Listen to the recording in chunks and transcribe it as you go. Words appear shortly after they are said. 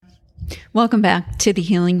Welcome back to The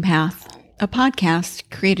Healing Path, a podcast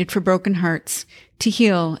created for broken hearts to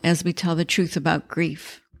heal as we tell the truth about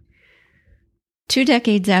grief. 2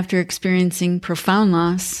 decades after experiencing profound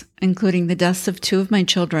loss, including the deaths of 2 of my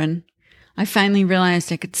children, I finally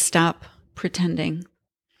realized I could stop pretending.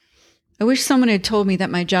 I wish someone had told me that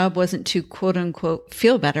my job wasn't to quote-unquote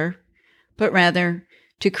feel better, but rather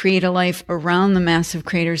to create a life around the massive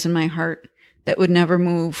craters in my heart that would never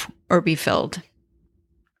move or be filled.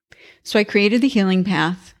 So I created The Healing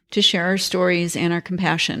Path to share our stories and our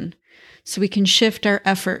compassion so we can shift our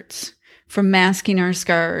efforts from masking our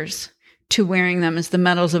scars to wearing them as the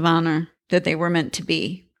medals of honor that they were meant to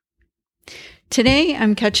be. Today,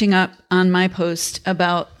 I'm catching up on my post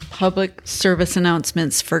about public service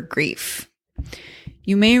announcements for grief.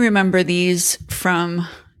 You may remember these from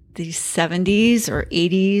the 70s or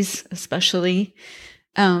 80s, especially,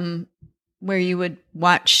 where you would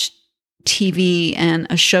watch TV and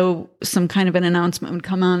a show, some kind of an announcement would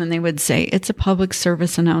come on and they would say, it's a public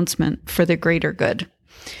service announcement for the greater good.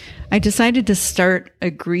 I decided to start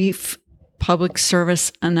a grief public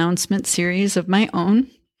service announcement series of my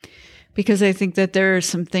own because I think that there are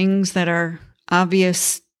some things that are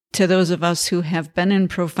obvious to those of us who have been in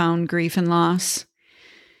profound grief and loss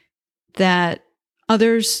that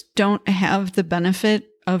others don't have the benefit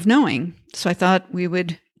of knowing. So I thought we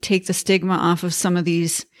would take the stigma off of some of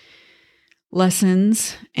these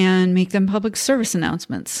lessons and make them public service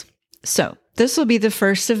announcements. So this will be the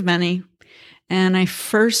first of many. And I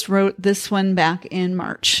first wrote this one back in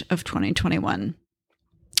March of 2021.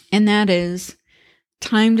 And that is,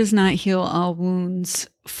 time does not heal all wounds,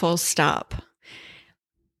 full stop.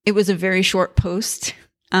 It was a very short post.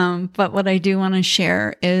 But what I do want to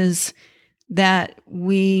share is that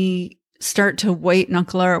we start to white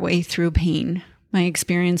knuckle our way through pain. My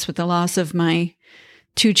experience with the loss of my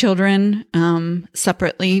 2 children,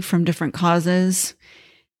 separately from different causes,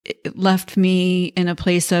 it left me in a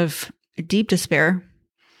place of deep despair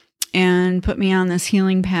and put me on this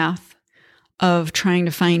healing path of trying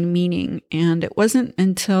to find meaning. And it wasn't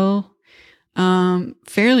until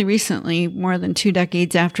fairly recently, more than 2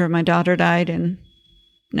 decades after my daughter died in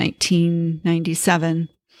 1997,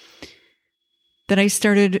 that I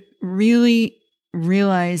started really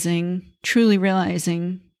truly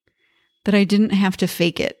realizing that I didn't have to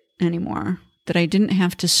fake it anymore, that I didn't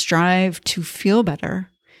have to strive to feel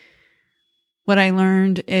better. What I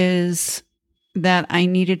learned is that I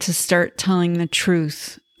needed to start telling the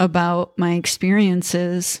truth about my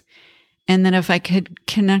experiences, and that if I could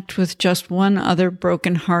connect with just one other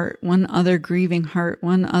broken heart, one other grieving heart,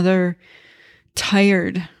 one other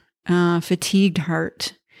tired, fatigued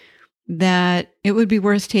heart, that it would be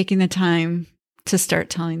worth taking the time to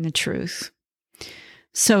start telling the truth.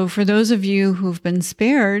 So for those of you who've been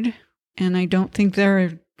spared, and I don't think there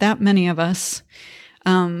are that many of us,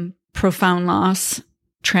 profound loss,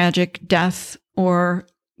 tragic death, or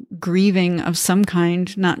grieving of some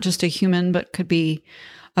kind, not just a human, but could be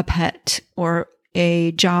a pet or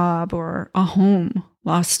a job or a home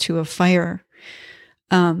lost to a fire,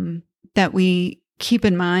 that we keep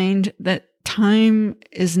in mind that time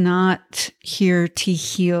is not here to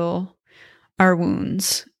heal our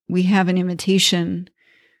wounds. We have an invitation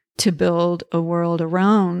to build a world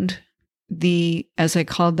around the, as I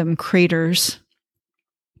called them, craters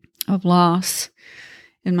of loss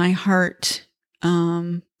in my heart.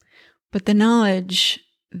 But the knowledge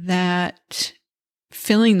that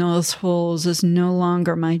filling those holes is no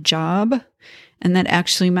longer my job, and that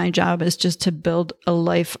actually my job is just to build a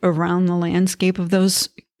life around the landscape of those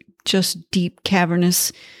just deep,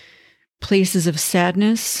 cavernous places of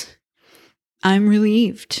sadness. I'm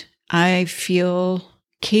relieved. I feel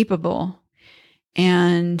capable,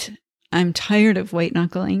 and I'm tired of white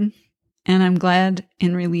knuckling, and I'm glad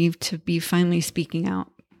and relieved to be finally speaking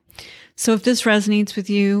out. So if this resonates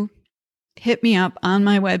with you, hit me up on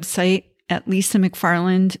my website at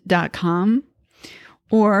lisamcfarland.com,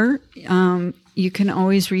 or you can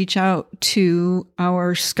always reach out to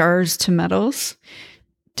our Scars to Medals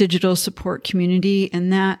digital support community,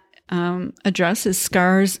 and that address is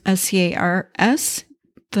scars, SCARS,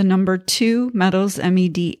 the number 2, medals,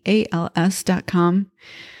 MEDALS.com.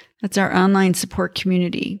 That's our online support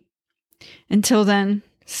community. Until then,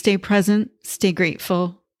 stay present, stay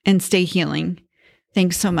grateful, and stay healing.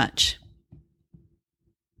 Thanks so much.